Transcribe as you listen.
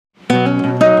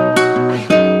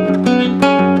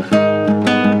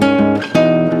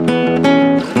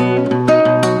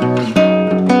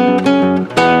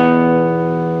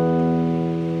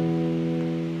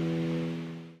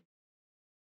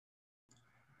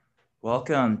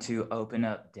Welcome to Open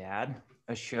Up Dad,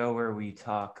 a show where we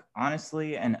talk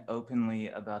honestly and openly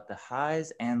about the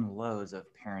highs and lows of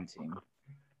parenting.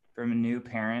 From a new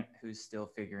parent who's still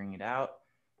figuring it out,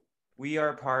 we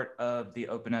are part of the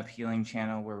Open Up Healing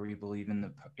channel where we believe in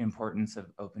the importance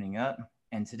of opening up.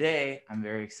 And today, I'm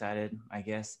very excited. My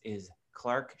guest is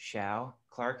Clark Hsiao.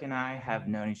 Clark and I have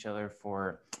known each other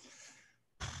for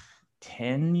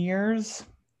 10 years,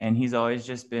 and he's always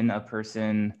just been a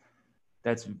person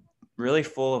that's really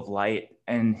full of light.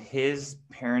 And his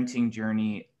parenting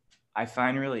journey I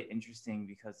find really interesting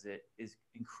because it is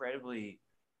incredibly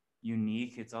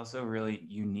unique. It's also really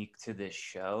unique to this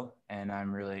show, and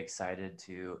I'm really excited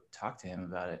to talk to him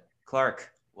about it.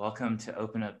 Clark, welcome to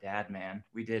Open Up Dad, man.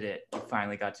 We did it. We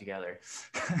finally got together.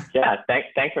 Yeah,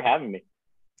 thanks for having me.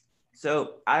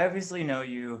 So I obviously know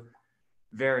you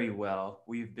very well.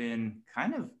 We've been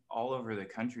kind of all over the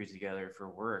country together for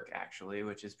work, actually,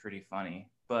 which is pretty funny.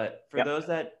 But for those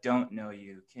that don't know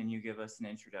you, can you give us an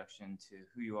introduction to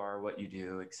who you are, what you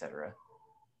do, etc.?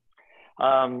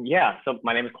 So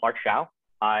my name is Clark Hsiao.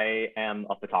 I am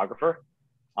a photographer.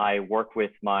 I work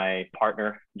with my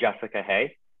partner, Jessica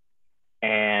Hay,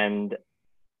 and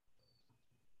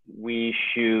we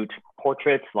shoot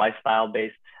portraits,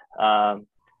 lifestyle-based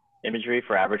imagery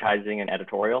for advertising and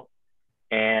editorial.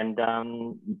 And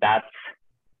that's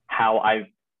how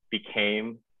I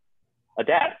became a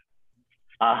dad.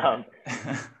 But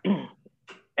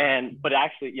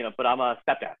I'm a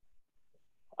stepdad.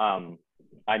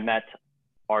 I met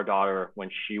our daughter when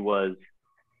she was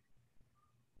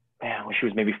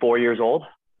maybe 4 years old.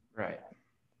 Right.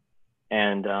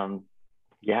 And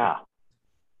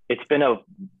it's been a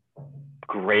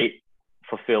great,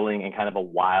 fulfilling, and kind of a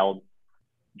wild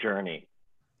journey.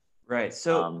 Right.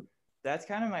 So that's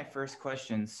kind of my first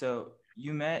question. So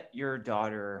you met your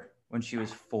daughter when she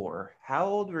was 4. How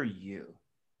old were you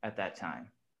at that time?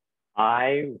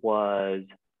 I was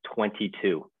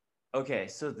 22. Okay,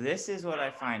 so this is what I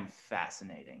find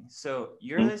fascinating. So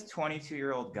you're this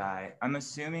 22-year-old guy. I'm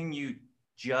assuming you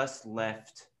just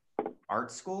left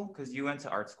art school because you went to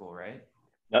art school, right?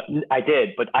 No, I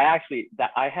did, but I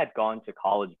had gone to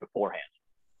college beforehand.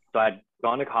 So I'd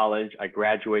gone to college, I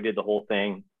graduated the whole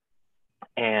thing,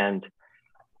 and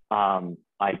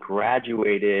I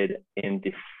graduated in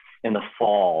the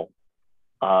fall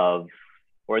of,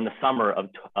 or in the summer of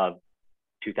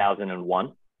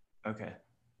 2001. Okay.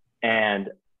 And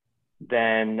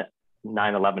then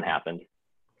 9/11 happened.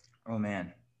 Oh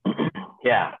man.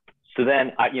 Yeah. So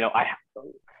then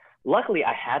luckily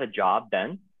I had a job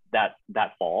then that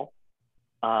fall.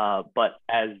 But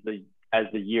as the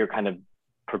year kind of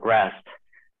progressed,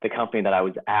 the company that I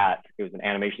was at, it was an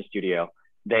animation studio,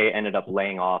 they ended up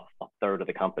laying off a third of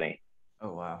the company.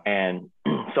 Oh wow. And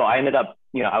so I ended up,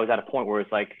 I was at a point where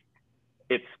it's like,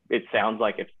 it felt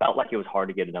like it was hard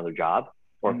to get another job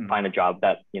or find a job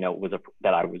that,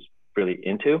 that I was really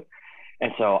into.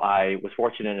 And so I was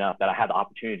fortunate enough that I had the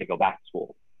opportunity to go back to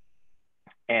school.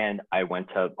 And I went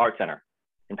to Art Center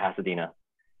in Pasadena.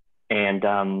 And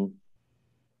I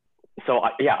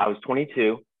was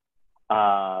 22.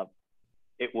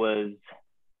 It was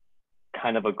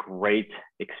kind of a great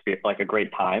experience, like a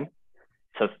great time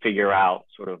to figure out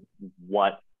sort of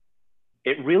what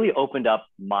it really opened up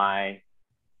my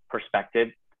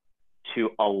perspective to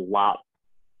a lot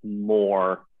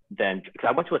more than, because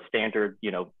I went to a standard,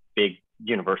 big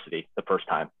university the first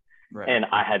time, right. And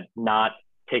I had not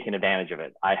taken advantage of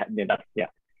it. I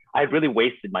had really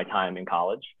wasted my time in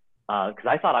college because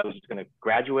I thought I was just going to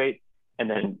graduate and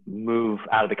then move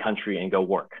out of the country and go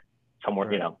work somewhere,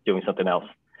 right. Doing something else.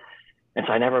 And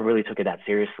so I never really took it that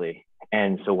seriously.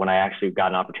 And so when I actually got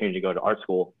an opportunity to go to art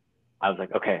school, I was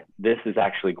like, okay, this is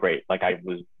actually great. Like I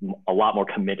was a lot more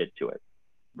committed to it.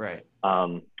 Right.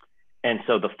 And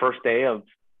so the first day of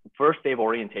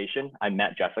orientation, I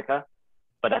met Jessica.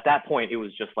 But at that point, it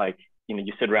was just like,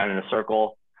 you sit around in a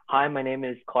circle. Hi, my name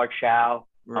is Clark Hsiao.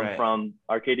 Right. I'm from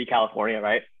Arcadia, California,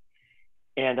 right?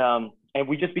 And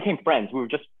we just became friends. We were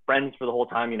just friends for the whole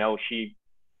time.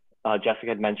 Jessica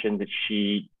had mentioned that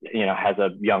she, has a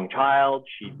young child.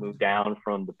 She moved down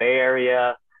from the Bay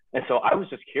Area. And so I was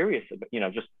just curious,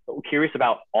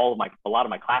 about a lot of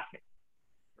my classmates.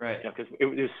 Right. Because it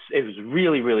was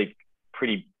really, really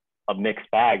pretty a mixed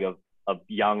bag of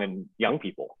young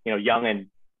people, young and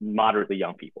moderately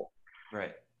young people.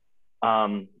 Right.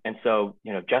 And so,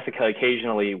 Jessica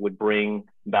occasionally would bring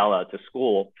Bella to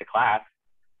school, to class.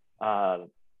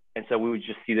 And so we would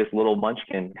just see this little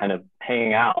munchkin kind of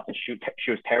hanging out, and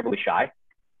she was terribly shy.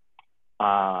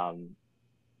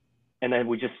 And then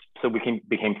we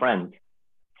became friends.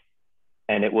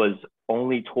 And it was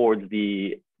only towards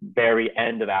the very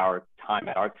end of our time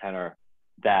at Art Center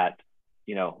that,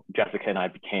 you know, Jessica and I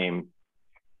became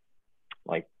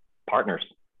like partners.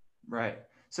 Right.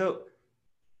 So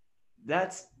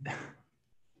that's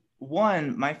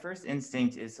one, my first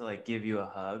instinct is to like give you a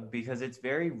hug because it's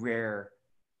very rare.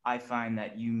 I find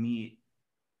that you meet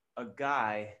a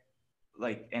guy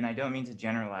like, and I don't mean to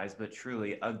generalize, but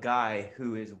truly a guy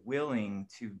who is willing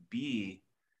to be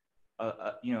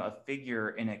a figure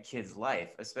in a kid's life,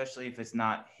 especially if it's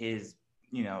not his,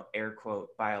 air quote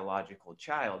biological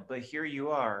child. But here you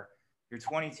are, you're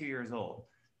 22 years old.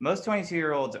 Most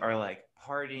 22-year-olds are like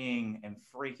partying and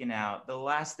freaking out. The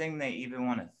last thing they even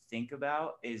want to think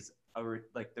about is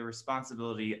like the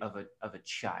responsibility of a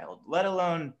child, let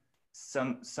alone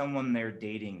someone they're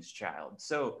dating's child.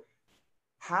 So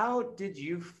how did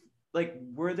you like,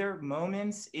 were there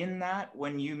moments in that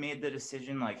when you made the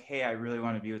decision like, hey, I really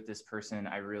want to be with this person,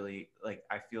 I really like,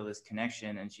 I feel this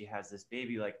connection and she has this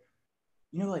baby, like,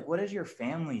 like what does your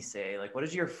family say, like what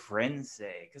does your friends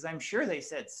say, because I'm sure they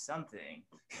said something.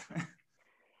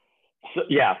 So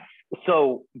yeah,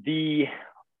 so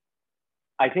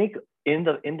I think in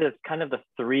the kind of the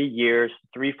 4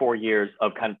 years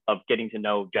of getting to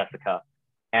know Jessica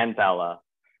and Bella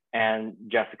and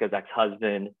Jessica's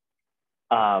ex-husband,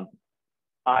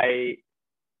 I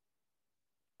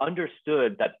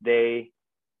understood that they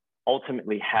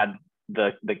ultimately had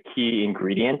the key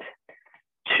ingredient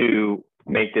to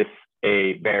make this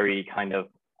a very kind of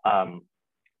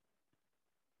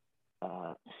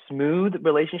smooth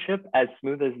relationship, as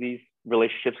smooth as these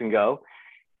relationships can go,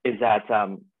 is that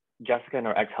Jessica and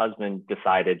her ex-husband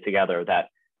decided together that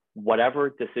whatever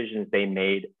decisions they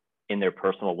made in their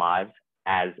personal lives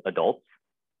as adults,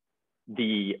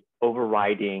 the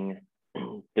overriding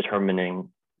determining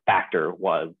factor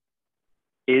was,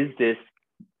 is this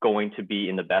going to be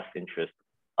in the best interest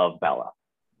of Bella?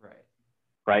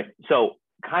 Right. So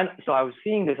I was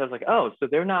seeing this, I was like, oh, so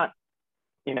they're not,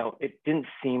 it didn't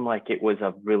seem like it was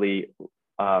a really,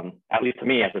 at least to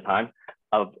me at the time,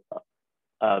 of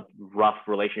a rough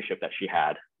relationship that she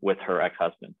had with her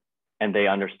ex-husband. And they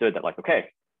understood that, like, okay,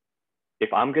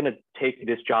 if I'm going to take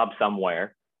this job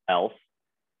somewhere else,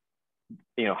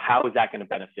 how is that going to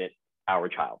benefit our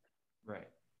child? Right.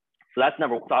 So that's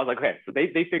number one. So I was like, okay, so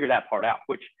they figured that part out,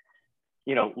 which,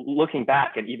 looking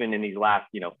back and even in these last,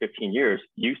 15 years,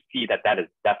 you see that is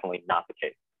definitely not the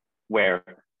case, where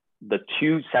the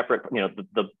two separate,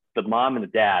 the mom and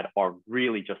the dad are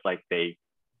really just like, they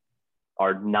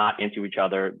are not into each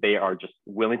other. They are just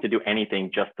willing to do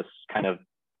anything just to kind of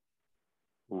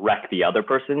wreck the other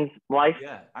person's life.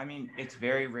 Yeah, I mean, it's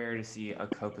very rare to see a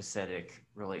copacetic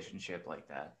relationship like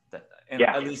that.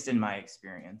 At least in my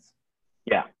experience.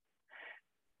 Yeah.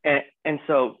 And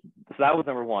so that was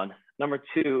number one. Number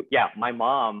two, yeah, my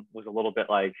mom was a little bit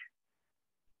like,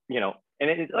 and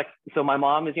it's like, so my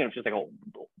mom is, she's like a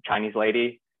Chinese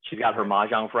lady. She's got her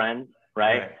mahjong friends,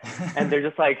 right? And they're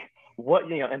just like,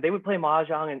 what, and they would play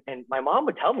mahjong, and my mom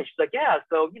would tell me, she's like, yeah,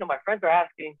 so, my friends are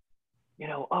asking,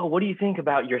 oh, what do you think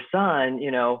about your son,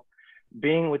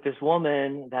 being with this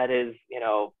woman that is,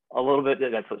 a little bit,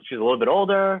 she's a little bit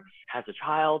older, has a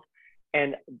child.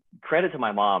 And credit to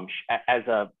my mom,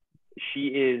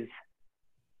 she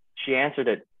answered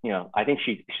it, I think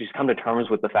she's come to terms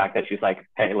with the fact that she's like,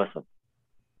 hey, listen,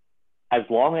 as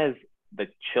long as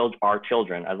our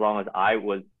children, as long as I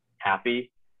was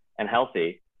happy and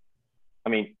healthy, I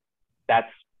mean,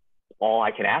 that's all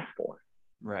I can ask for.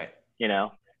 Right.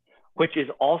 Which is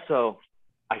also,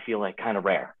 I feel like, kind of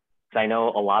rare. Because I know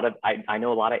a lot of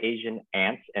Asian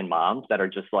aunts and moms that are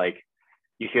just like,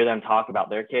 you hear them talk about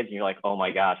their kids and you're like, oh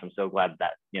my gosh, I'm so glad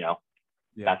that,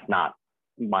 that's not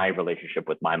my relationship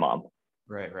with my mom.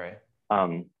 Right.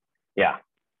 Yeah.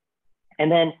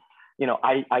 And then,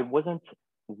 I wasn't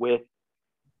with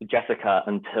Jessica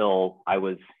until I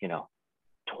was,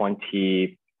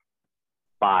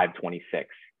 25, 26.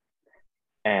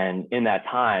 And in that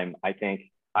time, I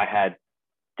think I had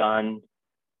done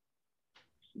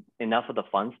enough of the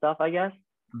fun stuff, I guess.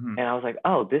 Mm-hmm. And I was like,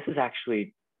 oh, this is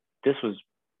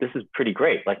pretty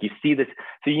great. Like, you see this.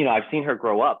 So, I've seen her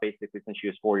grow up basically since she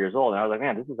was 4 years old. And I was like,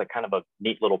 man, this is kind of a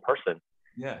neat little person.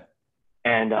 Yeah.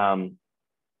 And, and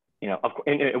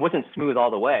it wasn't smooth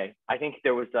all the way. I think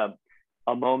there was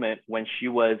a moment when she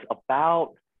was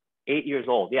about 8 years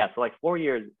old. Yeah. So like 4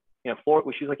 years, she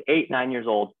was like 8, 9 years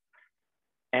old.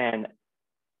 And,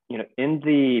 in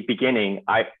the beginning,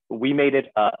 we made it,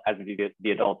 as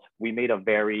the adults, we made a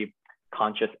very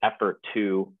conscious effort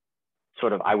to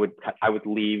sort of, I would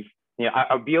leave,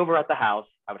 I would be over at the house,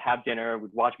 I would have dinner,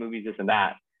 we'd watch movies, this and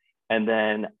that. And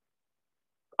then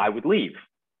I would leave,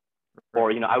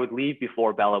 or, I would leave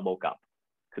before Bella woke up.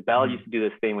 Because Bella Mhm. used to do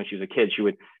this thing when she was a kid. She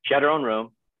had her own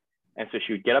room. And so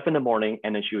she would get up in the morning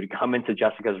and then she would come into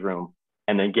Jessica's room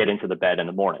and then get into the bed in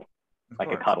the morning, Of like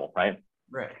a course. cuddle, right?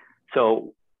 Right.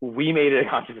 So we made it a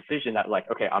conscious decision that like,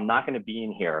 okay, I'm not going to be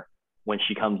in here when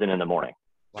she comes in the morning.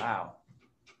 Wow.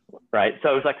 Right.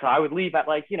 So it was like, so I would leave at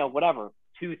like, whatever,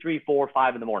 2, 3, 4,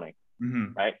 5 in the morning.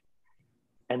 Mm-hmm. Right.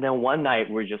 And then one night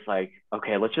we're just like,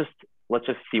 okay, let's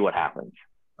just see what happens.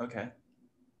 Okay.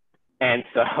 And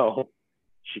so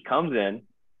she comes in,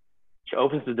 she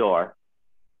opens the door,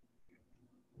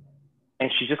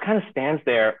 and she just kind of stands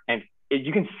there, and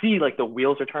you can see like the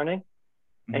wheels are turning,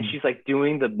 mm-hmm. and she's like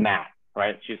doing the math,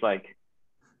 right? She's like,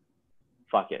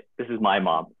 fuck it, this is my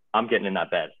mom. I'm getting in that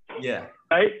bed. Yeah.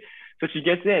 Right? So she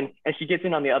gets in, and she gets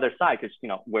in on the other side because,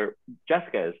 where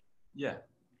Jessica is. Yeah.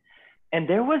 And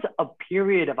there was a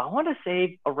period of, I want to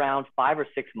say around 5 or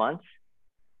 6 months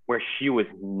where she was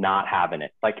not having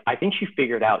it. Like, I think she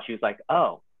figured out, she was like,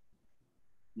 oh,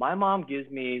 my mom gives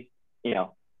me,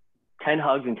 10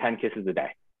 hugs and 10 kisses a day,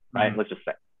 right? Mm-hmm. Let's just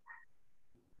say.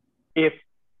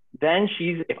 And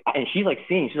she's like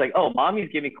seeing, she's like, oh, mommy's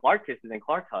giving Clark kisses and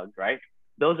Clark hugs, right?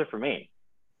 Those are for me,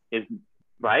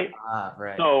 right?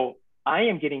 Right. So I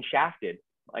am getting shafted.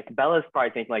 Like Bella's probably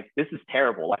thinking like, this is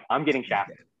terrible. Like I'm getting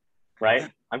shafted, right?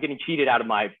 I'm getting cheated out of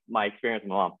my experience with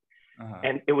my mom. Uh-huh.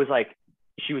 And it was like,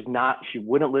 she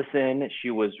wouldn't listen.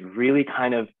 She was really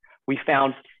we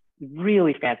found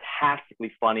really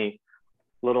fantastically funny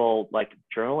little like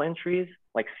journal entries,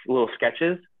 like little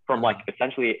sketches from like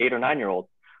essentially 8 or 9-year-olds,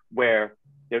 where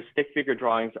there's stick figure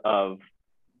drawings of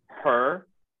her,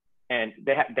 and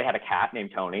they had a cat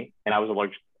named Tony, and I was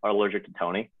allergic to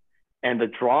Tony, and the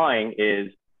drawing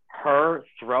is her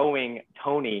throwing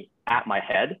Tony at my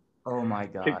head. Oh my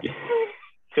god!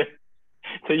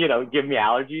 To give me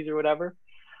allergies or whatever.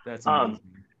 That's amazing.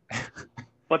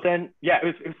 But then, yeah,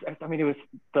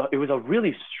 it was a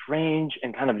really strange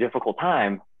and kind of difficult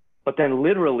time. But then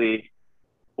literally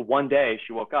one day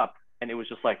she woke up and it was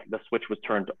just like the switch was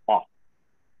turned off.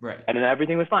 Right. And then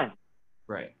everything was fine.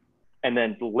 Right. And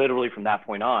then literally from that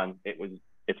point on,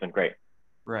 it's been great.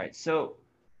 Right. So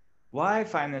why I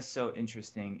find this so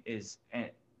interesting is, and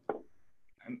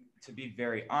to be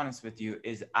very honest with you,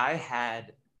 is I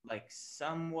had like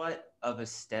somewhat of a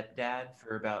stepdad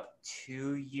for about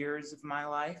 2 years of my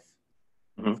life,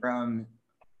 mm-hmm. from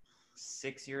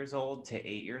 6 years old to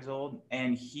 8 years old.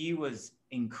 And he was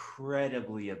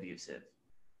incredibly abusive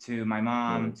to my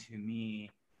mom, to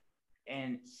me.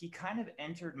 And he kind of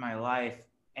entered my life,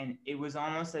 and it was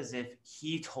almost as if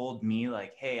he told me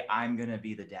like, hey, I'm going to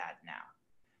be the dad now.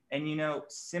 And,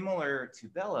 similar to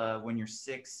Bella, when you're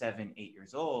 6, 7, 8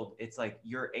 years old, it's like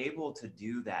you're able to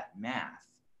do that math.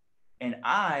 And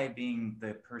I, being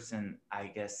the person I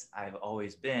guess I've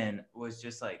always been, was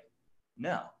just like,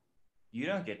 no, you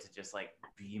don't get to just like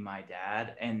be my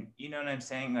dad. And you know what I'm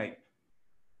saying? Like,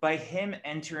 by him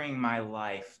entering my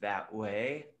life that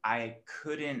way, I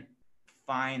couldn't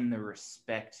find the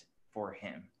respect for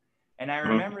him. And I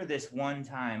remember this one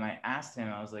time I asked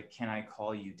him, I was like, can I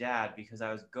call you dad? Because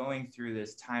I was going through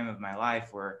this time of my life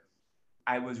where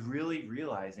I was really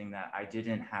realizing that I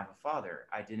didn't have a father.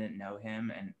 I didn't know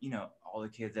him. And, all the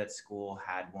kids at school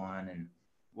had one and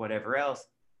whatever else.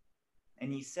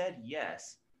 And he said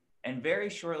yes. And very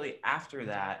shortly after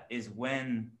that is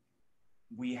when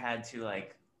we had to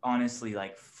like, honestly,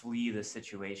 like flee the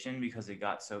situation because it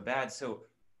got so bad. So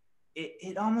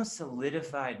it almost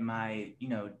solidified my,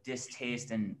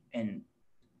 distaste and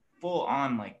full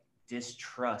on like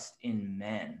distrust in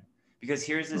men. Because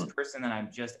here's this person that I'm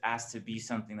just asked to be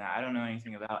something that I don't know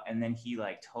anything about. And then he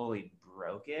like totally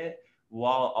broke it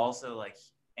while also like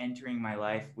entering my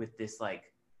life with this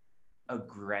like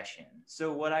aggression.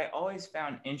 So what I always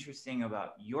found interesting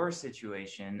about your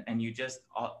situation, and you just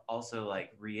also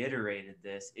like reiterated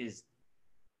this, is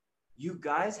you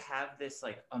guys have this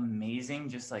like amazing,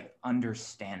 just like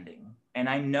understanding. And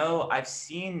I know I've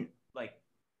seen like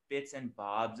bits and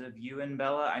bobs of you and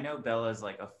Bella. I know Bella's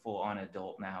like a full-on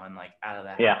adult now and like out of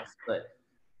the house, but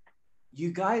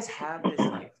you guys have this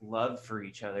like love for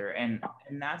each other, and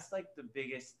that's like the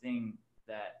biggest thing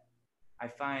that I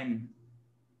find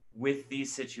with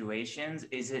these situations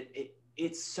is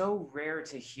it's so rare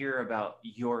to hear about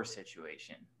your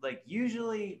situation. Like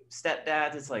usually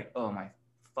stepdads, it's like, oh, my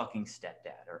fucking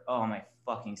stepdad, or oh, my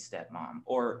fucking stepmom,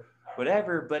 or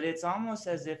whatever. But it's almost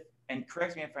as if, and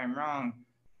correct me if I'm wrong,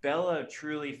 Bella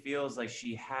truly feels like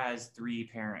she has 3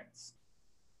 parents.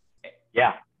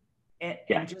 Yeah.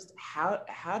 And just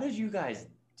how did you guys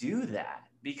do that?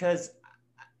 Because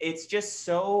it's just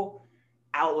so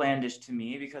outlandish to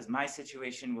me, because my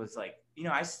situation was like,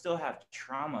 I still have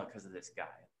trauma because of this guy.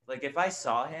 Like if I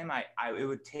saw him, I it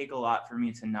would take a lot for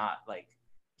me to not like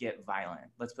get violent.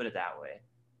 Let's put it that way.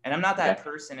 And I'm not that Okay.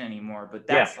 person anymore, but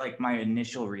Yeah. that's like my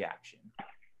initial reaction.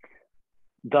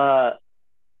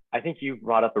 I think you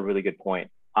brought up a really good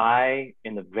point.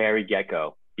 In the very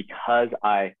get-go, because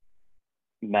I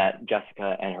met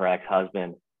Jessica and her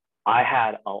ex-husband, I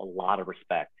had a lot of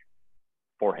respect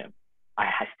for him.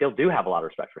 I still do have a lot of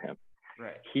respect for him.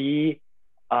 Right. He,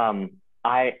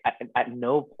 at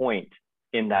no point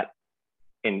in that,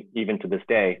 even to this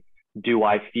day, do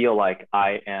I feel like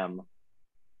I am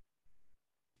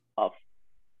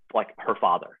like her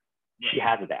father. Right. She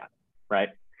has a dad, right?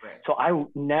 Right. So I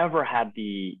never had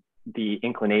the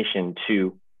inclination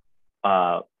to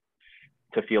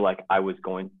feel like I was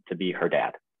going to be her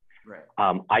dad. Right.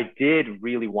 I did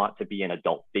really want to be an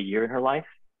adult figure in her life.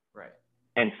 Right.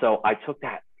 And so I took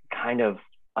that kind of,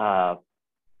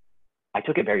 I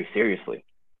took it very seriously.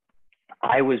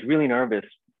 I was really nervous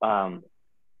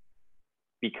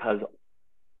because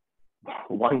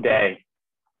one day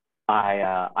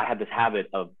I had this habit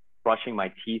of brushing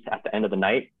my teeth at the end of the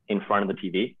night in front of the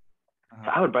TV. So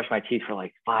I would brush my teeth for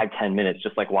like 5-10 minutes,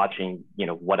 just like watching,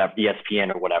 whatever,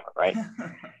 ESPN or whatever, right?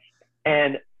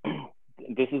 And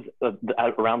this is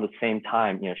around the same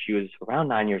time, she was around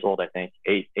 9 years old, I think,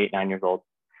 9 years old.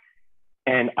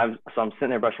 And I'm sitting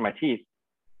there brushing my teeth,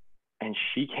 and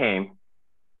she came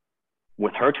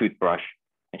with her toothbrush,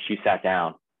 and she sat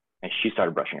down, and she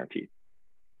started brushing her teeth.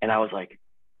 And I was like,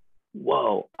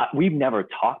 whoa, we've never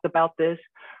talked about this.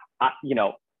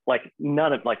 Like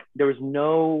none of, like, there was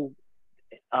no,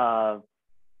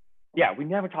 we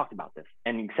never talked about this.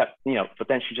 And except, but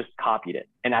then she just copied it.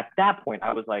 And at that point,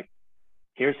 I was like,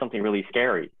 here's something really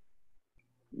scary.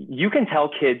 You can tell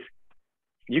kids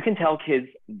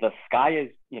the sky is,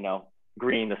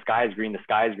 green, the sky is green, the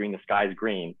sky is green, the sky is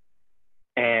green.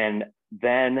 And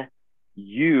then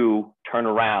you turn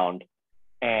around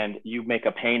and you make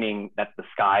a painting that the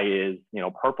sky is,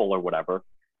 purple or whatever.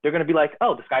 They're going to be like,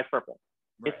 oh, the sky's purple.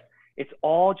 Right. It's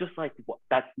all just like,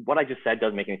 that's what I just said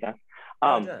doesn't make any sense.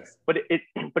 It does. But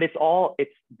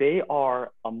they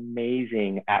are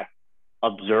amazing at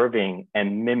observing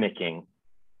and mimicking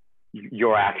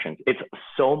your actions. It's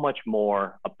so much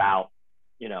more about,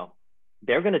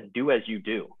 they're going to do as you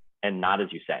do and not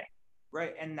as you say.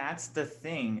 Right. And that's the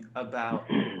thing about,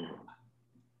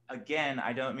 again,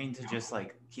 I don't mean to just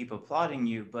like keep applauding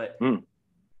you, but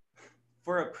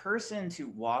for a person to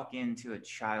walk into a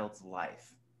child's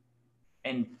life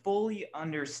and fully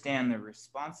understand the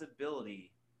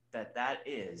responsibility that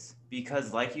is,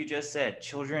 because like you just said,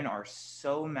 children are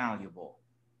so malleable.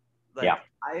 Like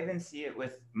I even see it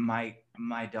with my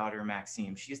daughter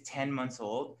Maxime. She's 10 months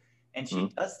old, and she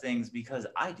does things because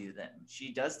I do them.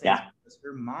 She does things because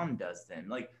her mom does them.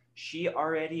 Like she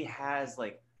already has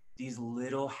like these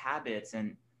little habits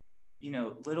and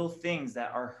little things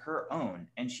that are her own,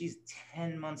 and she's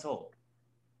 10 months old.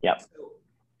 So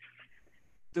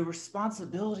the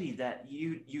responsibility that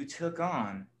you took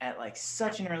on at like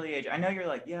such an early age. I know you're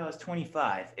like, yeah, I was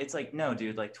 25. It's like, no,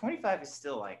 dude, like 25 is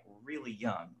still like really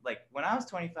young. Like when I was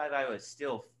 25, I was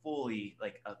still fully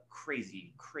like a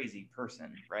crazy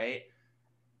person, right?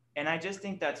 And I just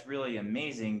think that's really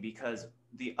amazing because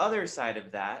the other side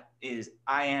of that is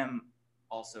I am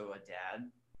also a dad.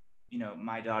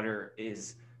 My daughter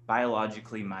is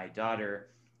biologically my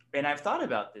daughter. And I've thought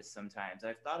about this sometimes.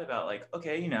 I've thought about like,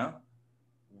 okay,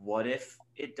 what if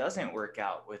it doesn't work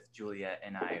out with Juliet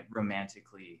and I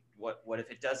romantically? What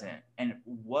if it doesn't? And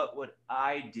what would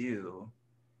I do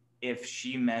if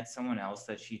she met someone else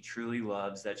that she truly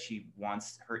loves, that she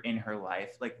wants her in her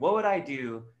life? Like, what would I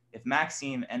do if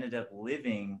Maxime ended up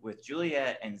living with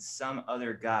Juliet and some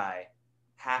other guy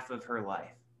half of her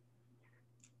life?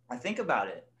 I think about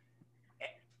it.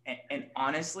 And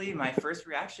honestly, my first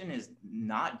reaction is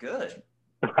not good.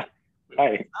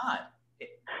 It's not.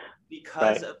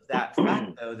 Because of that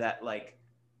fact, though, that like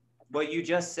what you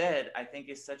just said, I think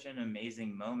is such an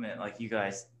amazing moment. Like you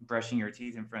guys brushing your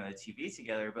teeth in front of the TV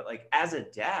together. But like as a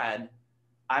dad,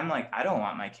 I'm like, I don't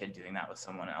want my kid doing that with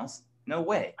someone else. No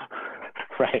way.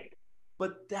 Right.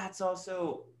 But that's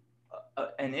also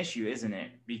an issue, isn't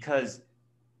it? Because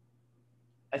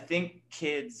I think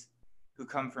kids who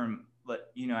come from,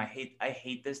 I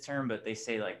hate this term, but they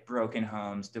say like broken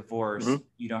homes, divorce,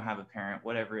 you don't have a parent,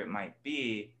 whatever it might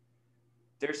be.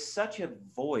 There's such a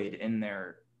void in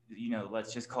their,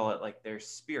 let's just call it like their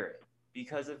spirit,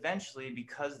 because eventually,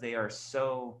 because they are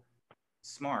so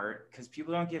smart, because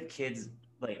people don't give kids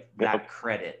like that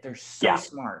credit. They're so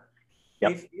smart.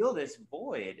 They feel this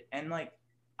void. And like,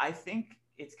 I think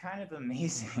it's kind of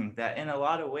amazing that in a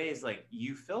lot of ways, like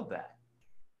you filled that.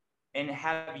 And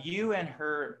have you and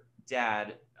her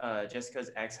dad,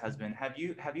 Jessica's ex-husband, have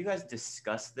you guys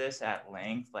discussed this at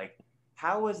length? Like,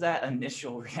 how was that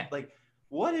initial like,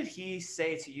 what did he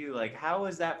say to you? Like, how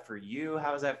was that for you?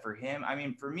 How was that for him? I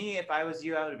mean, for me, if I was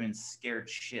you, I would have been scared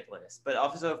shitless. But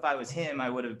also, if I was him, I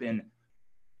would have been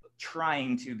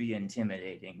trying to be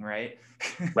intimidating, right?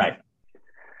 Right.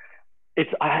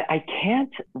 I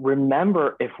can't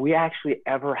remember if we actually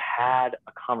ever had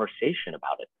a conversation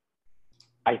about it.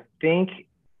 I think,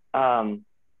 I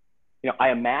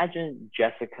imagine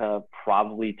Jessica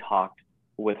probably talked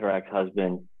with her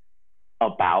ex-husband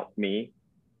about me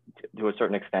to a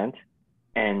certain extent.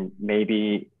 And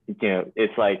maybe,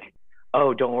 it's like,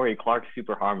 oh, don't worry, Clark's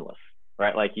super harmless,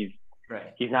 right? Like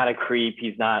Right. he's not a creep,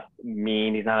 he's not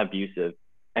mean, he's not abusive.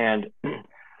 And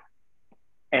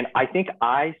and I think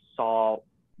I saw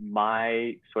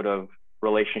my sort of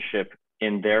relationship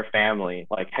in their family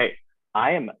like, hey,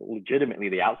 I am legitimately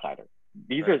the outsider.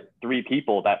 These Right. are three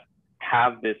people that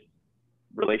have this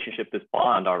relationship, this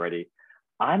bond already.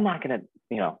 I'm not gonna,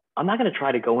 I'm not gonna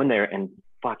try to go in there and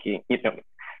fucking,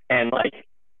 and like,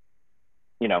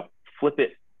 you know, flip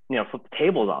it, flip the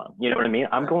tables on them. You know what I mean?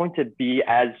 I'm going to be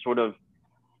as sort of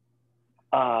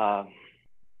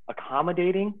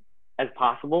accommodating as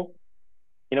possible,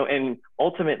 and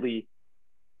ultimately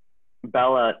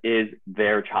Bella is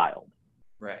their child.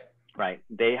 Right. Right.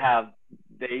 They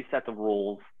set the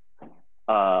rules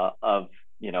of,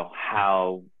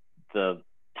 how the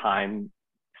time,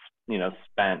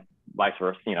 spent vice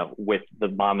versa, with the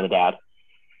mom and the dad.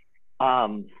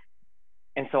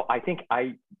 And so I think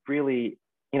I really,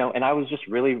 and I was just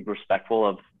really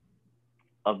respectful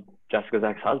of Jessica's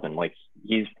ex-husband. Like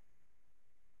he's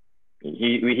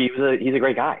a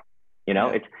great guy.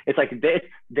 Yeah. It's like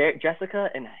Jessica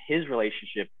and his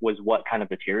relationship was what kind of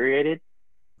deteriorated,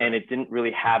 and it didn't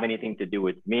really have anything to do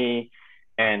with me.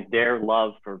 And their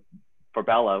love for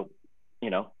Bella,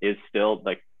 is still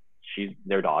like she's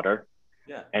their daughter.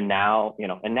 Yeah. And now,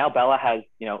 Bella has,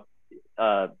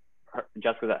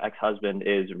 Jessica's ex-husband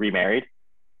is remarried,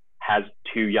 has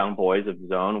two young boys of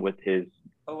his own with his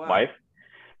wife.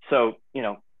 So,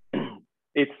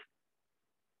 it's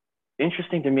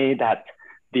interesting to me that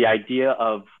the idea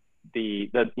of the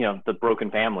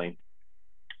broken family,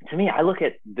 to me, I look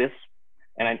at this,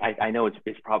 and I know it's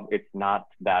probably it's not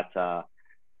that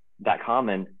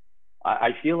common.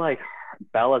 I feel like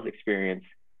Bella's experience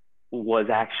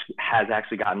has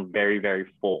actually gotten very, very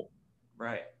full.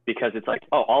 Right. Because it's like,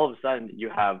 oh, all of a sudden you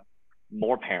have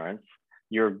more parents.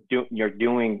 You're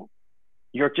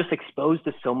just exposed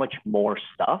to so much more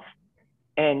stuff.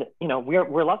 And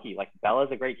we're lucky. Like Bella's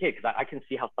a great kid, because I can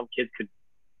see how some kids could,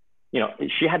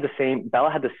 Bella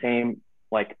had the same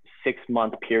like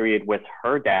 6-month period with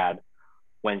her dad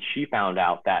when she found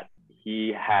out that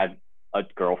he had a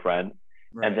girlfriend.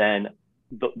 Right. And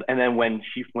then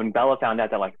when Bella found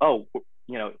out that, like, oh,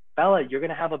 Bella, you're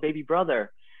gonna have a baby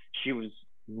brother, she was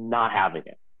not having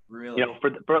it. Really? For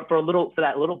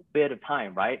that little bit of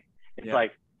time, right? It's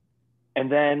like, and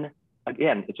then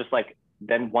again, it's just like,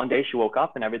 then one day she woke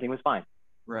up and everything was fine.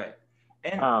 Right.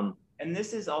 And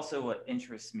this is also what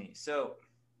interests me. So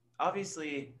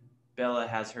obviously Bella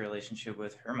has her relationship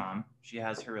with her mom. She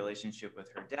has her relationship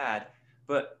with her dad.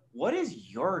 But what is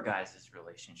your guys'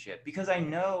 relationship? Because I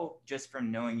know just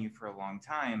from knowing you for a long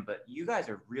time, but you guys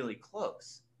are really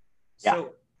close.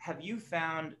 So have you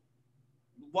found,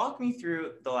 walk me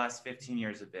through the last 15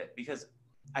 years a bit, because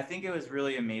I think it was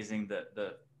really amazing,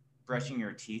 the brushing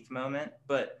your teeth moment,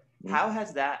 but how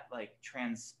has that like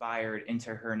transpired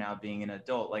into her now being an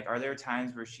adult? Like, are there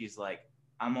times where she's like,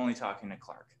 I'm only talking to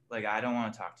Clark, like I don't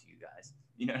want to talk to you guys,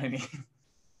 you know what I mean?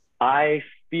 I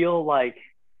feel like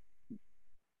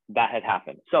that had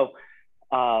happened. So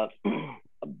so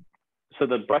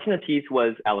the brushing the teeth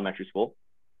was elementary school,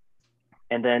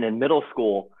 and then in middle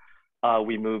school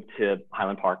we moved to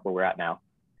Highland Park, where we're at now,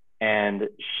 and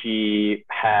she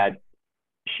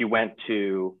went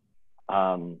to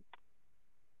a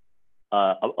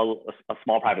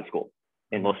small private school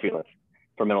in Los Feliz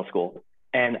for middle school.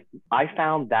 And I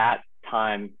found that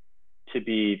time to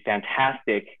be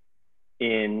fantastic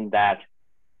in that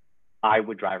I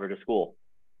would drive her to school.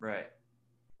 Right.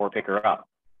 Or pick her up.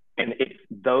 And it's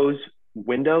those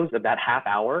windows of that half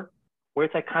hour where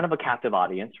it's like kind of a captive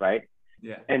audience, right?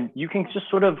 Yeah. And you can just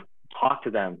sort of talk to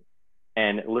them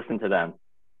and listen to them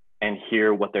and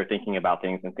hear what they're thinking about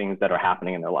things and things that are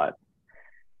happening in their lives.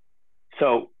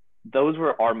 So those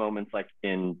were our moments, like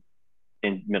in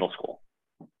middle school.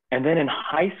 And then in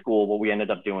high school, what we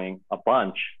ended up doing a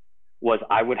bunch was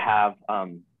I would have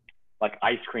like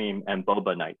ice cream and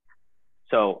boba nights.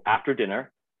 So after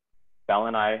dinner, Bella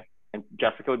and I, and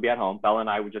Jessica would be at home, Bella and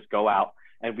I would just go out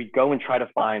and we'd go and try to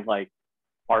find like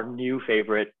our new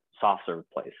favorite soft serve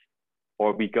place,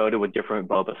 or we go to a different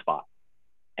boba spot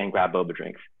and grab boba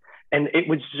drinks. And it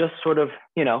was just sort of,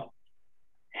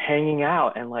 hanging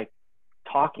out and like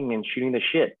talking and shooting the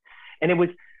shit. And it was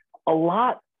a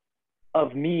lot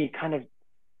of me kind of,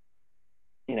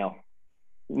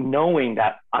 knowing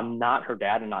that I'm not her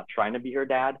dad and not trying to be her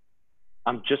dad.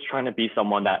 I'm just trying to be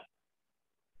someone that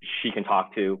she can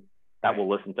talk to, that will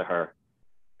listen to her.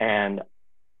 And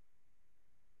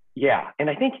yeah, and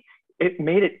I think it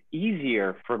made it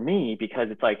easier for me because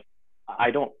it's like,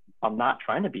 I'm not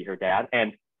trying to be her dad.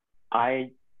 And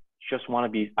I just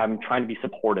want to I'm trying to be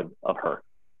supportive of her,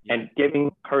 and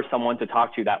giving her someone to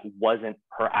talk to that wasn't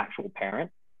her actual parent.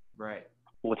 Right.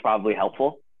 Was probably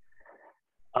helpful.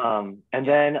 And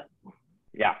then,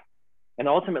 yeah. And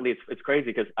ultimately it's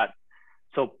crazy because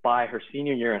so by her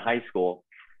senior year in high school,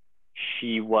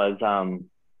 she was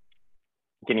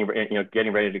getting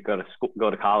ready to go to school,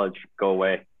 go to college, go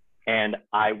away. And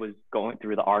I was going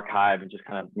through the archive and just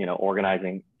kind of,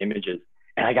 organizing images.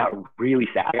 And I got really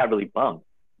sad. I got really bummed.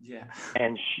 Yeah.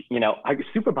 And she, I was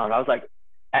super bummed. I was like,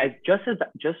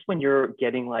 just when you're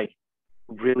getting like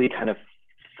really kind of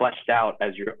fleshed out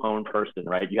as your own person,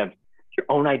 right? You have your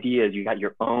own ideas, you got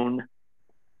your own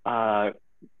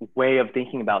way of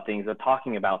thinking about things, of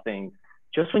talking about things.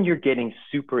 Just when you're getting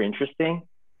super interesting,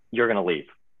 you're gonna leave.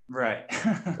 Right.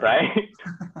 Right.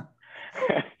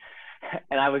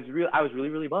 And I was really,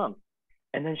 really bummed.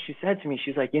 And then she said to me,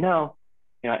 she's like, and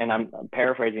I'm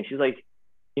paraphrasing. She's like,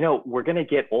 we're gonna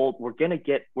get old. We're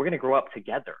gonna grow up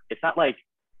together. It's not like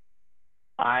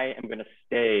I am gonna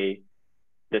stay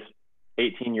this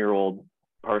 18-year-old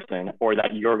person, or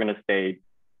that you're gonna stay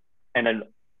and then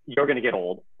you're gonna get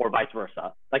old, or vice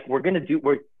versa. Like we're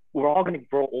all gonna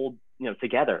grow old,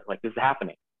 together. Like this is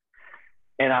happening.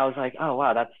 And I was like, oh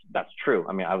wow, that's true.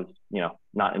 I mean, I was,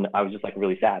 I was just like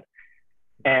really sad.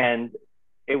 And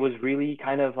it was really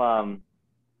kind of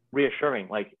reassuring.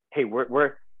 Like, hey,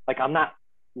 we're like, I'm not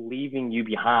leaving you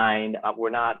behind. We're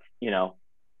not,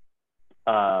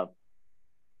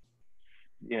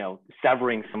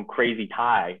 severing some crazy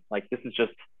tie. Like this is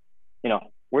just,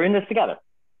 we're in this together.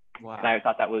 Wow. And I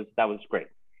thought that was great.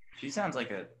 She sounds like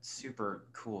a super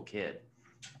cool kid.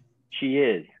 She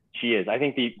is. I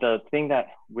think the thing that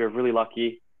we're really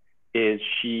lucky is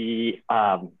she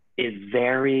is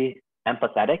very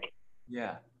empathetic.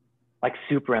 Yeah. Like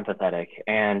super empathetic,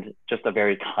 and just a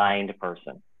very kind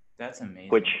person. That's amazing.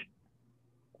 Which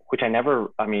I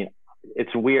mean,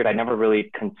 it's weird. I never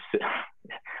really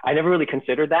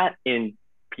considered that in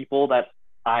people that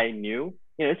I knew.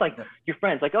 It's like your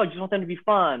friends, like, oh, you just want them to be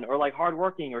fun, or like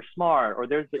hardworking, or smart, or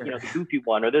there's the, the goofy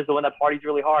one, or there's the one that parties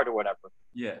really hard, or whatever.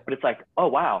 Yeah. But it's like, oh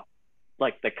wow,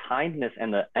 like the kindness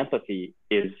and the empathy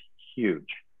is huge.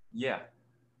 Yeah.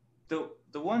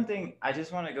 The one thing I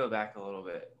just want to go back a little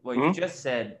bit. What you just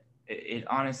said, it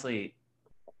honestly,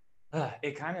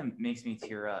 it kind of makes me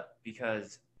tear up,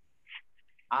 because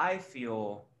I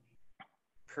feel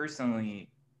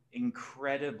personally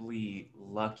incredibly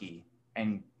lucky,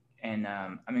 and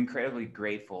I'm incredibly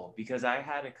grateful, because I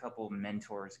had a couple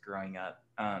mentors growing up.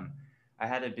 I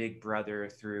had a big brother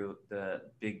through the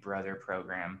Big Brother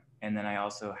program, and then I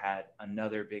also had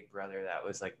another big brother that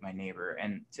was like my neighbor,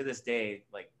 and to this day,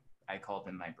 like, I call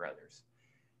them my brothers.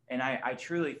 And I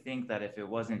truly think that if it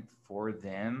wasn't for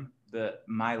them,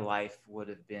 my life would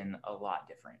have been a lot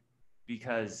different,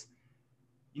 because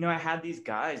I had these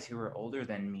guys who were older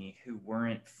than me, who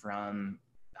weren't from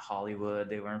Hollywood,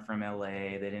 they weren't from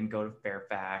LA, they didn't go to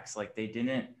Fairfax, like they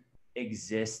didn't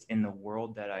exist in the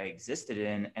world that I existed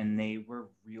in, and they were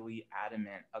really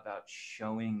adamant about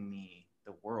showing me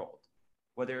the world,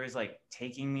 whether it was like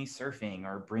taking me surfing,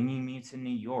 or bringing me to New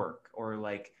York, or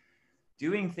like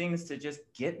doing things to just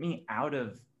get me out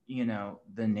of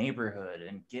the neighborhood,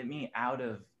 and get me out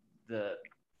of the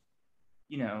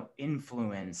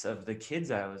influence of the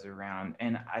kids I was around.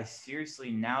 And I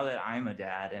seriously, now that I'm a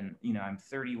dad, and I'm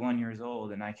 31 years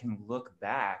old, and I can look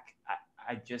back,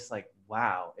 I just like,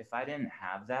 wow, if I didn't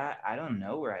have that, I don't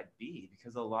know where I'd be,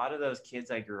 because a lot of those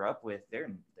kids I grew up with,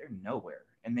 they're nowhere,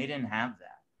 and they didn't have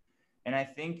that. And I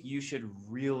think you should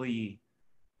really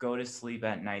go to sleep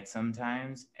at night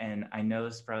sometimes. And I know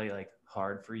it's probably like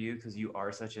hard for you, because you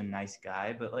are such a nice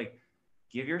guy, but like,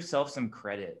 give yourself some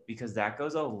credit, because that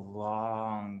goes a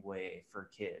long way for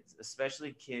kids,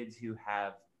 especially kids who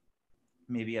have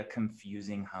maybe a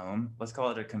confusing home. Let's call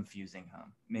it a confusing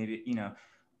home. Maybe,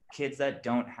 kids that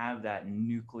don't have that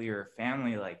nuclear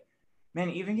family, like, man,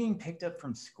 even getting picked up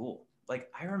from school. Like,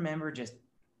 I remember just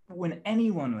when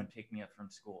anyone would pick me up from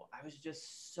school, I was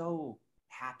just so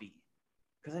happy.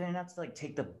 because I didn't have to like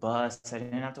take the bus. I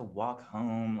didn't have to walk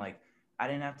home. Like I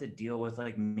didn't have to deal with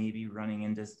like maybe running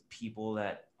into people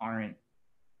that aren't,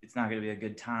 it's not going to be a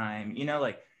good time. You know,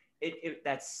 like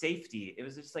that safety, it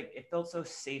was just like, it felt so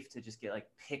safe to just get like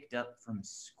picked up from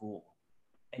school.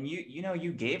 And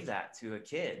you gave that to a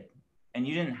kid and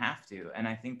you didn't have to. And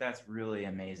I think that's really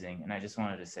amazing. And I just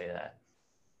wanted to say that.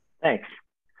 Thanks.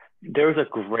 There was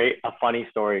a funny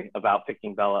story about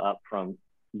picking Bella up from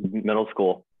middle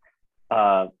school.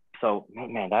 So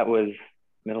man, that was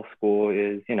middle school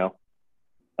is,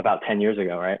 about 10 years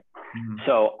ago, right? Mm-hmm.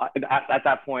 So at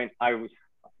that point, I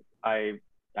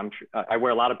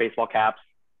wear a lot of baseball caps.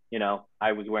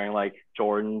 I was wearing like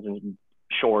Jordans and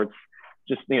shorts,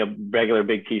 just regular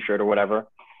big T-shirt or whatever.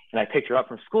 And I picked her up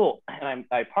from school, and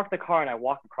I parked the car and I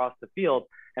walk across the field,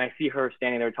 and I see her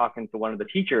standing there talking to one of the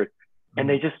teachers, and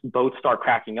they just both start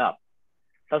cracking up.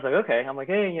 So I was like, okay. I'm like,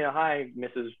 hey, hi,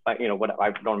 Mrs. What,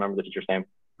 I don't remember the teacher's name.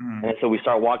 Mm-hmm. And so we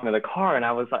start walking to the car, and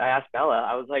I asked Bella,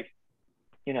 I was like,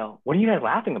 what are you guys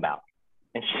laughing about?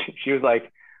 And she was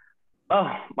like,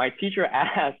 oh, my teacher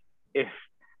asked if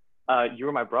you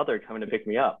were my brother coming to pick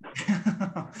me up.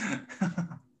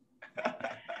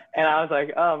 And I was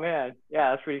like, oh man,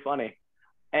 yeah, that's pretty funny.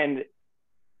 And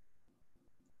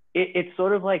it's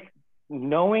sort of like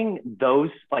knowing those,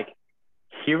 like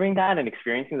hearing that and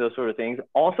experiencing those sort of things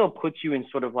also puts you in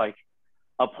sort of like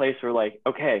a place where like,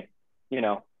 okay,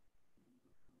 you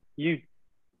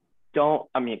don't,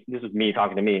 I mean, this is me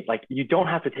talking to me, like you don't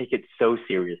have to take it so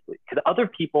seriously because other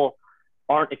people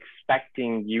aren't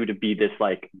expecting you to be this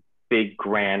like big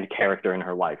grand character in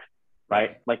her life,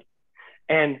 right? Like,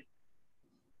 and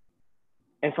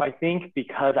so I think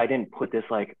because I didn't put this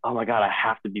like, oh my God, I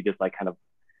have to be this like kind of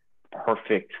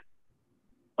perfect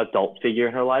adult figure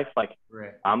in her life. Like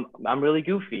right. I'm really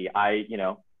goofy. I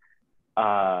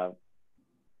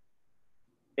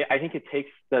think it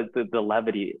takes the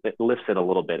levity, it lifts it a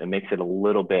little bit. It makes it a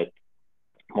little bit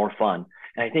more fun.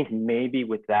 And I think maybe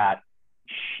with that,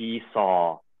 she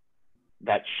saw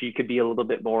that she could be a little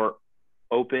bit more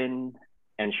open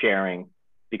and sharing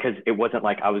because it wasn't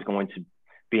like I was going to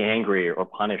be angry or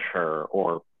punish her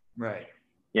or, right.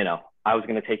 I was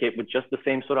going to take it with just the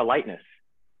same sort of lightness.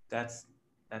 That's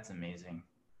amazing.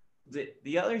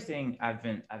 The other thing I've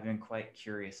been quite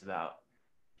curious about,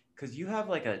 because you have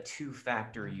like a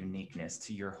 2-factor uniqueness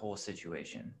to your whole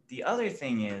situation. The other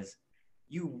thing is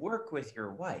you work with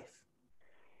your wife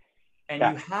and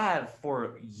you have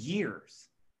for years.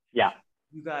 Yeah.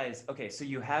 You guys, okay, so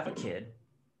you have a kid,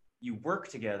 you work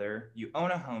together, you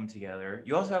own a home together,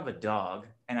 you also have a dog.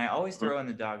 And I always throw in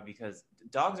the dog because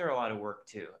dogs are a lot of work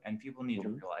too. And people need to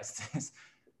realize this.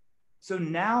 So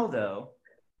now though,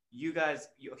 you guys,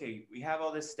 okay, we have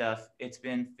all this stuff. It's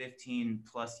been 15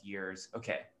 plus years.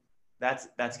 Okay,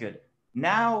 that's good.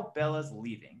 Now Bella's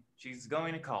leaving. She's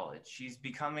going to college. She's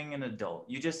becoming an adult.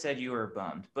 You just said you were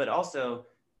bummed, but also,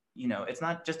 it's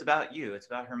not just about you. It's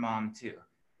about her mom too.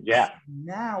 Yeah. So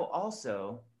now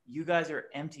also, you guys are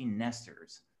empty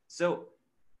nesters. So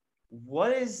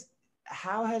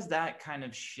how has that kind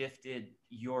of shifted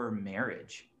your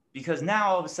marriage? Because now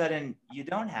all of a sudden you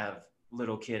don't have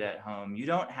little kid at home. You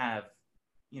don't have,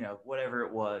 whatever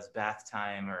it was, bath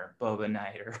time or boba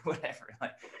night or whatever.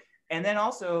 Like, and then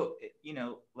also,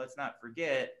 let's not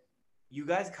forget, you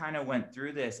guys kind of went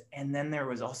through this, and then there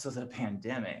was also the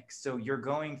pandemic. So you're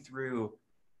going through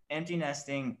empty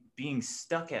nesting, being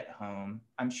stuck at home.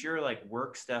 I'm sure like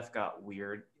work stuff got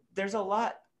weird. There's a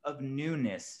lot of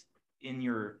newness in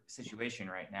your situation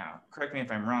right now. Correct me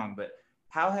if I'm wrong, but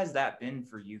how has that been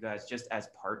for you guys just as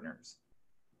partners?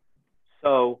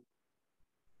 So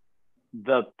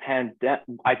the pandemic,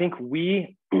 I think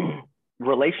we,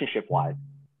 relationship-wise,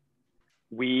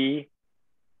 we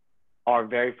are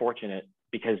very fortunate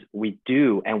because we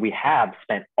do and we have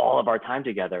spent all of our time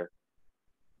together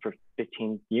for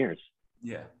 15 years.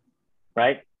 Yeah.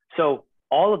 Right? So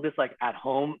all of this like at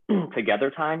home together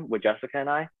time with Jessica and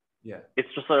I, it's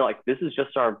just sort of like this is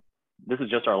just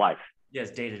our life.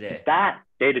 Yes, day to day. That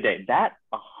day to day, that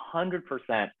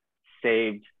 100%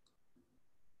 saved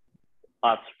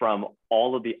us from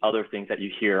all of the other things that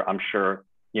you hear. I'm sure,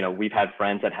 we've had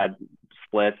friends that had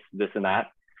splits, this and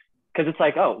that. Because it's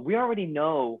like, oh, we already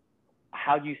know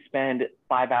how you spend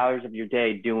 5 hours of your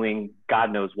day doing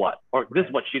God knows what. Or this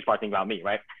is what she's talking about me,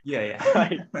 right? Yeah.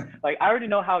 like I already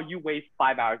know how you waste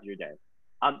 5 hours of your day.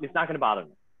 It's not going to bother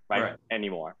me, right?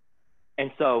 Anymore.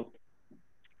 And so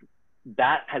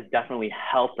that has definitely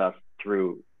helped us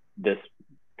through this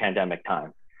pandemic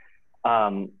time.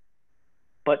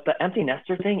 But the empty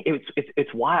nester thing,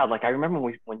 it's wild. Like I remember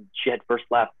when she had first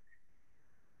left,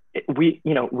 we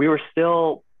were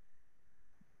still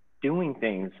doing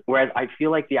things. Whereas I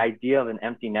feel like the idea of an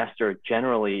empty nester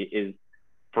generally is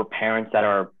for parents that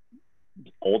are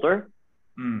older,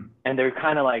 and they're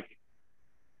kind of like,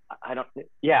 I don't,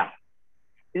 yeah.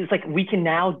 It's like we can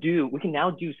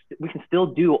still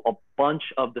do a bunch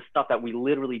of the stuff that we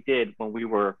literally did when we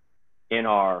were in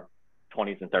our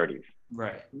 20s and 30s.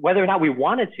 Right. Whether or not we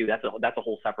wanted to, that's a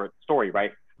whole separate story,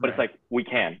 right? But it's like we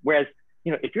can. Whereas,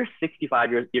 if you're 65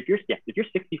 if you're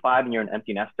 65 and you're an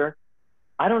empty nester,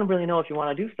 I don't really know if you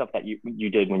want to do stuff that you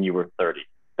did when you were 30,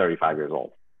 35 years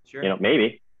old. Sure.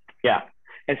 Maybe. Yeah.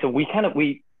 And so we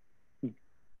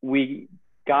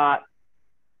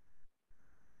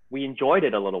enjoyed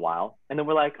it a little while, and then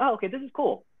we're like, oh, okay, this is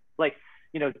cool. Like,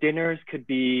 dinners could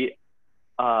be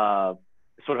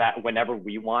sort of at whenever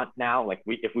we want now. Like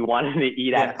if we wanted to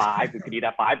eat at 5, we could eat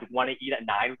at 5. If we want to eat at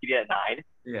 9, we could eat at 9.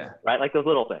 Yeah. Right. Like those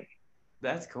little things.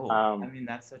 That's cool. I mean,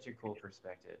 that's such a cool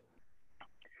perspective.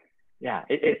 Yeah,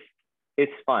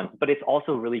 it's fun, but it's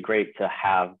also really great to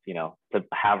have,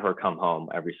 her come home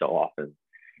every so often,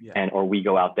 or we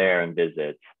go out there and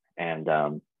visit, and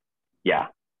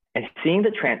and seeing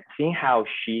how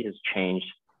she has changed,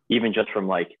 even just from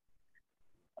like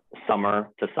summer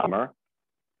to summer,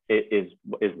 is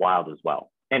wild as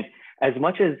well. And as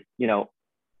much as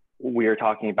we're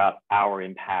talking about our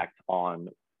impact on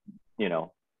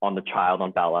on the child,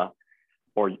 on Bella,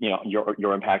 or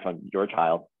your impact on your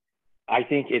child, I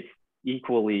think it's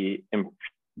equally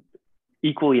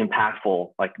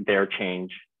impactful, like their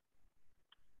change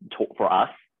for us,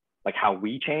 like how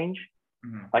we change.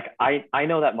 Mm-hmm. Like I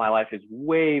know that my life is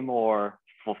way more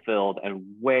fulfilled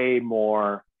and way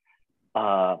more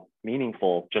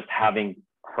meaningful just having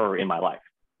her in my life.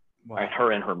 Wow. Right?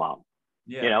 Her and her mom.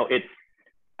 Yeah.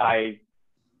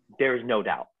 There's no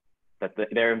doubt that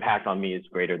their impact on me is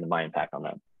greater than my impact on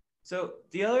them. So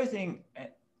the other thing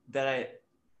that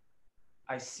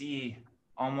I see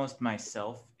almost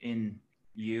myself in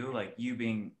you, like you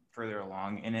being further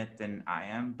along in it than I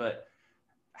am, but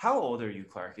how old are you,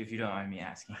 Clark, if you don't mind me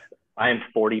asking? I am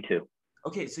 42.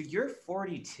 Okay, so you're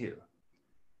 42.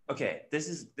 Okay, this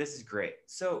is great.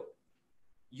 So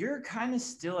you're kind of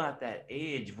still at that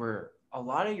age where a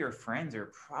lot of your friends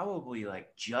are probably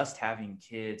like just having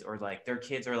kids, or like their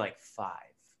kids are like 5,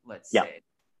 let's say.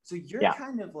 So you're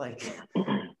kind of like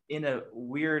in a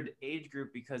weird age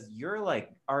group because you're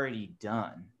like already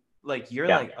done. Like you're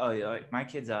like, oh, like my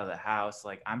kid's out of the house.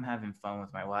 Like I'm having fun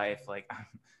with my wife. Like I'm,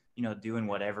 doing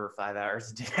whatever 5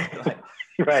 hours a day. Like,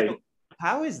 right. So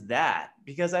how is that?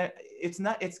 Because it's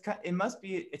not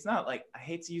like, I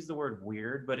hate to use the word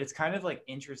weird, but it's kind of like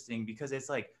interesting because it's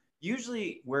like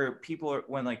usually where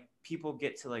when like people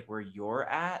get to like where you're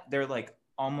at, they're like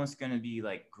almost going to be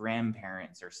like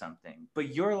grandparents or something,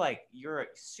 but you're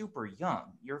super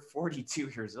young. You're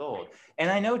 42 years old. And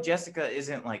I know Jessica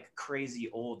isn't like crazy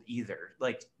old either.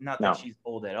 Like not that she's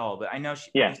old at all, but I know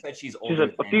you said she's older.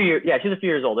 She's a few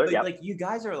years older. But like you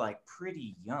guys are like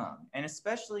pretty young, and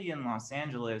especially in Los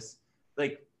Angeles,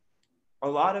 like a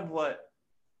lot of what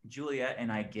Juliet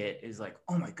and I get is like,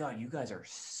 oh my God, you guys are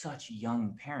such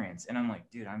young parents. And I'm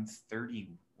like, dude, I'm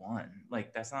 31.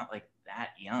 Like that's not like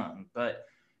that young, but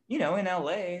in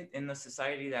LA, in the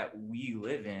society that we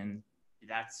live in,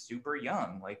 that's super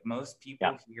young. Like most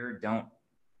people here don't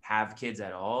have kids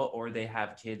at all, or they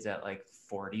have kids at like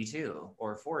 42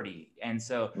 or 40. And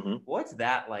so what's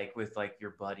that like with like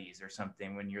your buddies or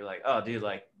something when you're like, oh dude,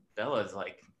 like Bella's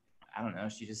like, I don't know,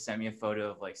 she just sent me a photo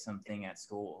of like something at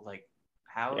school. Like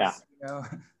how's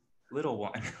little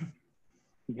one?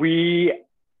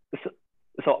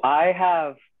 So I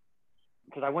have,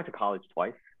 because I went to college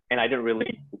twice and I didn't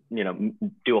really,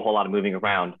 do a whole lot of moving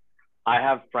around. I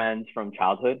have friends from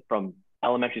childhood, from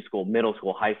elementary school, middle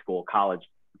school, high school, college,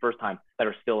 first time, that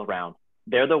are still around.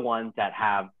 They're the ones that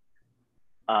have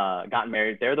gotten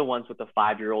married. They're the ones with the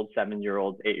 5-year-old,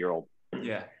 7-year-old, 8-year-old.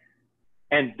 Yeah.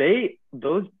 And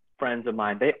those friends of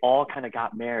mine, they all kind of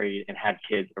got married and had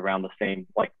kids around the same,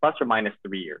 like plus or minus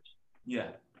 3 years.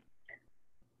 Yeah.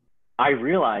 I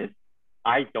realized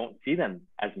I don't see them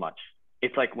as much.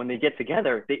 It's like when they get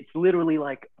together, it's literally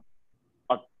like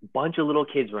a bunch of little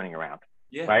kids running around.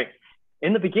 Yeah. Right.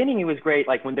 In the beginning, it was great.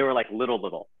 Like when they were like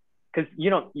little, because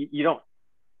it's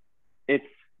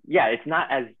not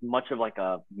as much of like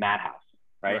a madhouse.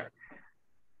 Right.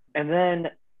 And then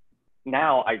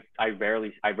now I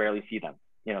rarely see them,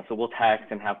 so we'll text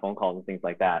and have phone calls and things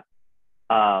like that.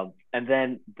 And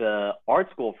then the art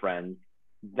school friends,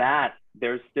 that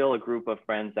there's still a group of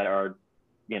friends that are,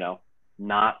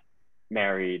 not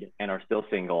married and are still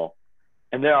single.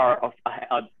 And there are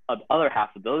other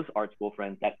half of those art school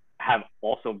friends that have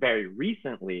also very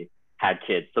recently had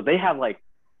kids. So they have like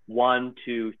 1,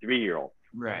 2, 3-year olds.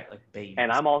 Right, like babies.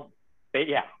 And I'm all,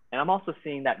 yeah. And I'm also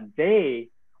seeing that they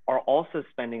are also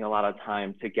spending a lot of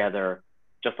time together,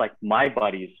 just like my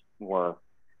buddies were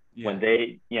when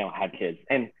they, had kids.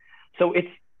 And so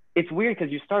it's weird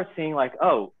because you start seeing like,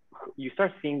 oh, you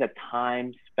start seeing the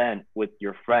time spent with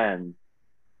your friends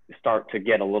start to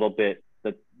get a little bit,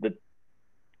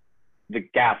 the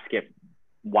gaps get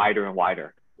wider and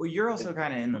wider. Well, you're also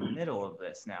kind of in the middle of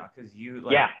this now because you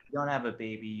you don't have a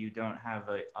baby, you don't have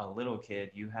a little kid,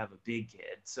 you have a big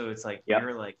kid. So it's like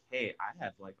you're like, hey, I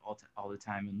have like all the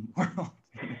time in the world,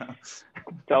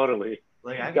 Totally.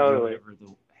 Like I can do whatever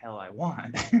the hell I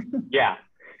want. Yeah.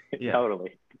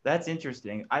 Totally. That's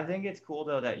interesting. I think it's cool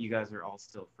though that you guys are all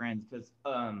still friends because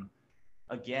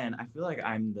again, I feel like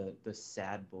I'm the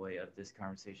sad boy of this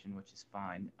conversation, which is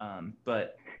fine.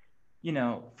 But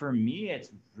for me, it's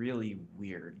really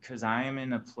weird because I am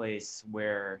in a place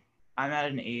where I'm at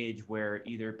an age where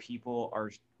either people are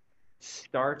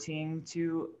starting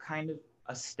to kind of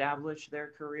establish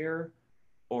their career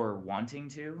or wanting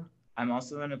to. I'm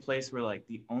also in a place where like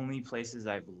the only places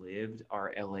I've lived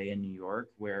are LA and New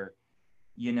York, where,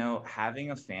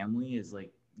 having a family is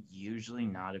like usually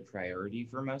not a priority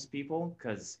for most people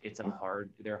because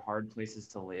they're hard places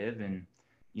to live and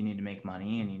you need to make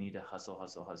money and you need to hustle,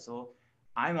 hustle, hustle.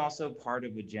 I'm also part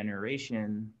of a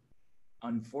generation,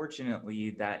 unfortunately,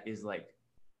 that is like,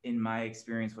 in my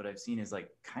experience, what I've seen is like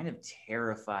kind of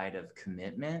terrified of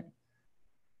commitment.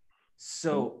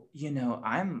 So,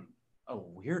 I'm a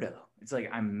weirdo. It's like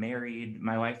I'm married.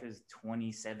 My wife is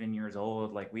 27 years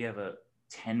old. Like we have a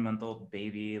 10-month-old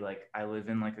baby. Like I live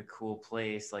in like a cool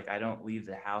place. Like I don't leave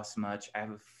the house much. I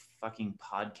have a fucking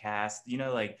podcast.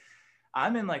 Like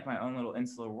I'm in like my own little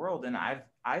insular world, and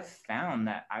I've found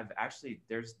that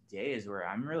there's days where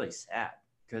I'm really sad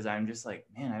because I'm just like,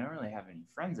 man, I don't really have any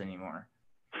friends anymore.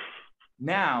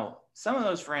 Now, some of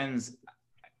those friends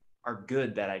are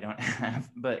good that I don't have,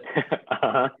 but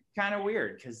kind of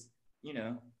weird because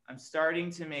I'm starting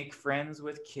to make friends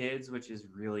with kids, which is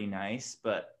really nice.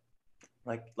 But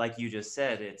like you just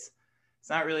said, it's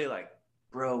not really like,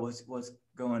 bro, what's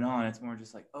going on? It's more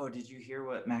just like, oh, did you hear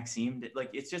what Maxime did? Like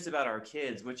it's just about our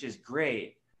kids, which is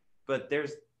great. But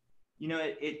there's,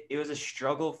 it was a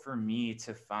struggle for me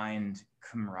to find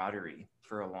camaraderie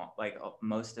for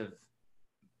most of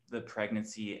the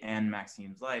pregnancy and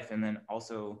Maxime's life, and then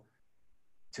also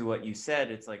to what you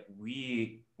said, it's like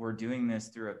we were doing this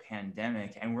through a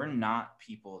pandemic and we're not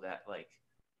people that like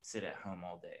sit at home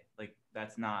all day. Like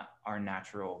that's not our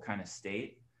natural kind of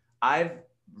state. I've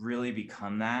really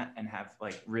become that and have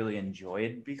like really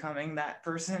enjoyed becoming that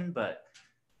person, but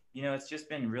it's just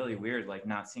been really weird, like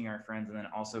not seeing our friends and then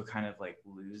also kind of like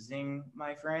losing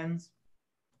my friends.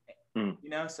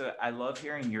 So I love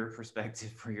hearing your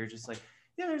perspective where you're just like,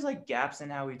 yeah, there's like gaps in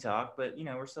how we talk, but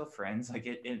we're still friends. Like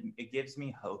it gives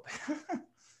me hope.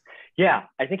 Yeah,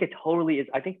 I think it totally is.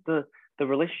 I think the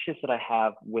relationships that I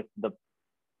have with the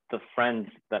friends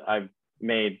that I've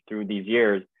made through these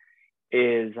years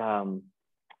is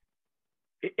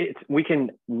we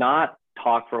can not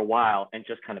talk for a while and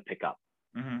just kind of pick up,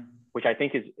 which I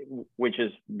think is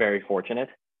very fortunate.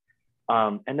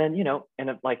 And then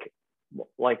and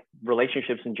like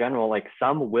relationships in general, like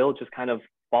some will just kind of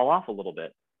fall off a little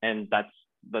bit, and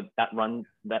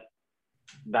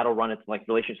that'll run its like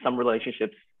relationship. Some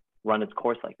relationships run its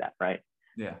course like that, right?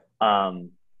 Yeah.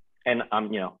 And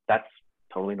that's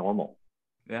totally normal.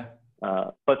 Yeah.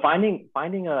 But finding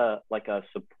a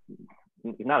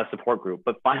not a support group,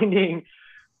 but finding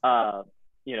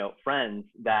friends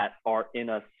that are in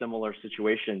a similar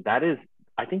situation,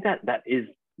 I think that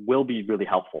will be really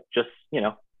helpful. Just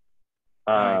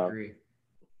I agree.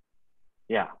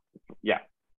 Yeah.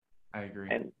 I agree.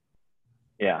 And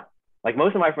yeah, like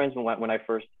most of my friends when I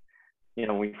first,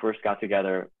 we first got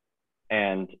together,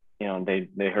 and they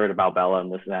heard about Bella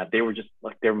and this and that, they were just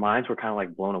like, their minds were kind of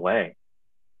like blown away.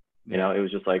 It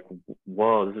was just like,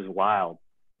 whoa, this is wild.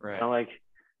 Right. And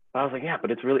I was like, yeah,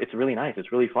 but it's really nice.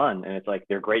 It's really fun, and it's like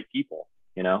they're great people.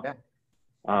 Yeah.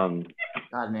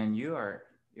 God, man, you're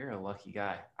a lucky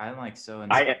guy. I'm like so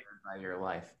inspired by your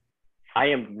life. I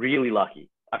am really lucky,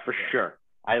 for sure.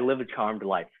 I live a charmed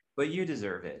life. But you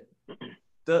deserve it.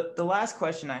 The last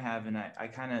question I have, and I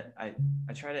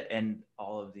try to end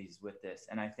all of these with this,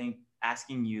 and I think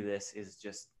asking you this is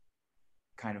just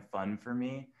kind of fun for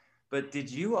me. But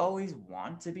did you always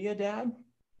want to be a dad?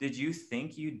 Did you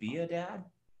think you'd be a dad?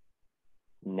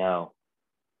 No.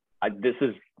 Maybe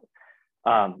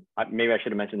I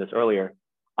should have mentioned this earlier.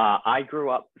 I grew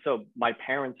up, so my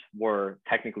parents were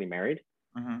technically married,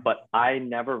 but I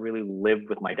never really lived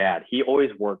with my dad. He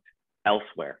always worked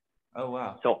elsewhere. Oh,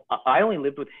 wow. So I only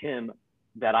lived with him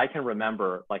that I can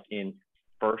remember like in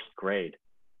first grade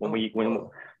when Oh, when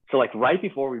whoa. so like right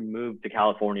before we moved to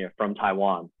California from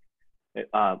Taiwan.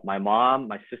 My mom,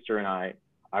 my sister, and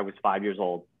I was 5 years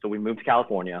old. So we moved to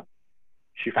California.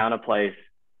 She found a place.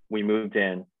 We moved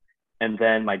in. And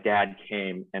then my dad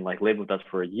came and like lived with us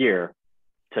for a year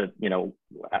to,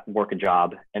 work a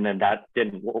job. And then that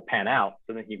didn't pan out.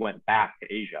 So then he went back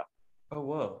to Asia. Oh,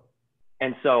 whoa.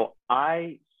 And so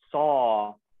I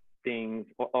saw things,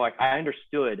 or like I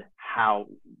understood how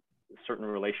certain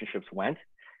relationships went.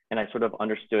 And I sort of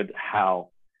understood how,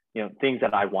 things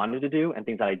that I wanted to do and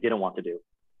things that I didn't want to do.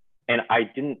 And I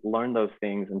didn't learn those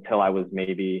things until I was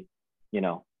maybe,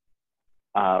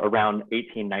 around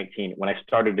 18, 19, when I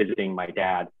started visiting my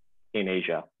dad in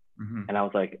Asia. Mm-hmm. And I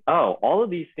was like, oh, all of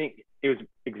these things, it was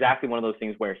exactly one of those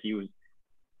things where he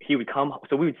would come.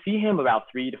 So we would see him about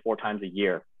 3 to 4 times a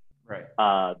year, Right.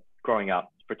 growing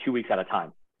up for 2 weeks at a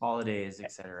time. Holidays,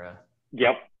 etc.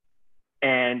 Yep.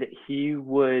 And he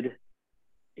would,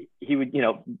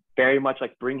 very much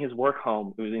like bring his work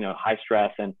home. It was, high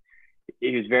stress. And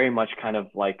he was very much kind of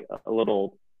like a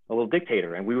little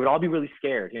dictator. And we would all be really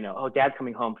scared, oh, dad's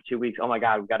coming home for 2 weeks. Oh my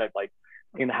God, we got to like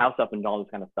clean the house up and all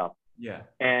this kind of stuff. Yeah.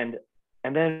 And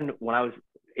then when I was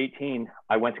 18,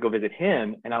 I went to go visit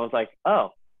him and I was like, oh,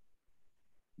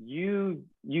 you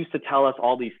used to tell us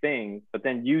all these things, but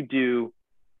then you do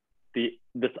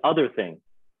this other thing.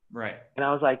 Right. And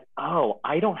I was like, oh,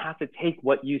 I don't have to take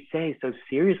what you say so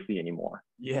seriously anymore.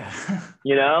 Yeah.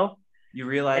 You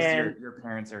realize your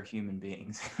parents are human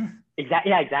beings.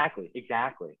 Exactly. Yeah,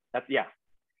 exactly. That's, yeah.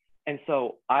 And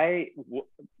so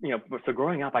so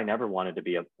growing up, I never wanted to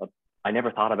be I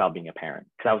never thought about being a parent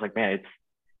because I was like, man,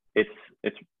 it's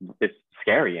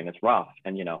scary and it's rough.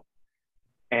 And,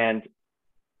 and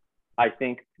I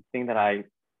think the thing that I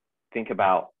think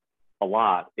about a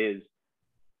lot is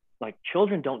like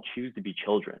children don't choose to be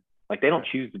children. Like they don't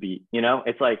choose to be,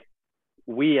 it's like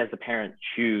we as a parent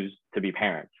choose to be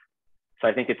parents. So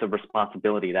I think it's a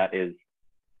responsibility that is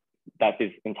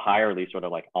entirely sort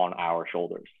of like on our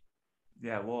shoulders.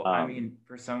 Yeah, well, I mean,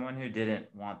 for someone who didn't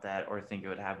want that or think it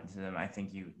would happen to them, I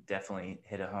think you definitely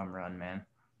hit a home run, man.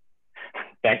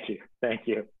 Thank you.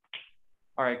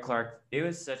 All right, Clark, it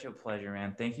was such a pleasure,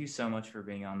 man. Thank you so much for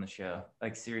being on the show.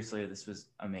 Like, seriously, this was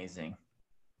amazing.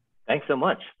 Thanks so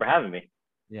much for having me.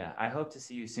 Yeah, I hope to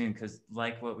see you soon because,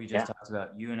 like what we just talked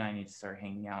about, you and I need to start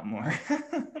hanging out more.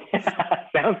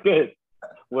 Sounds good.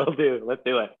 Will do. Let's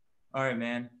do it. All right,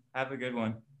 man. Have a good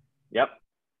one. Yep.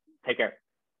 Take care.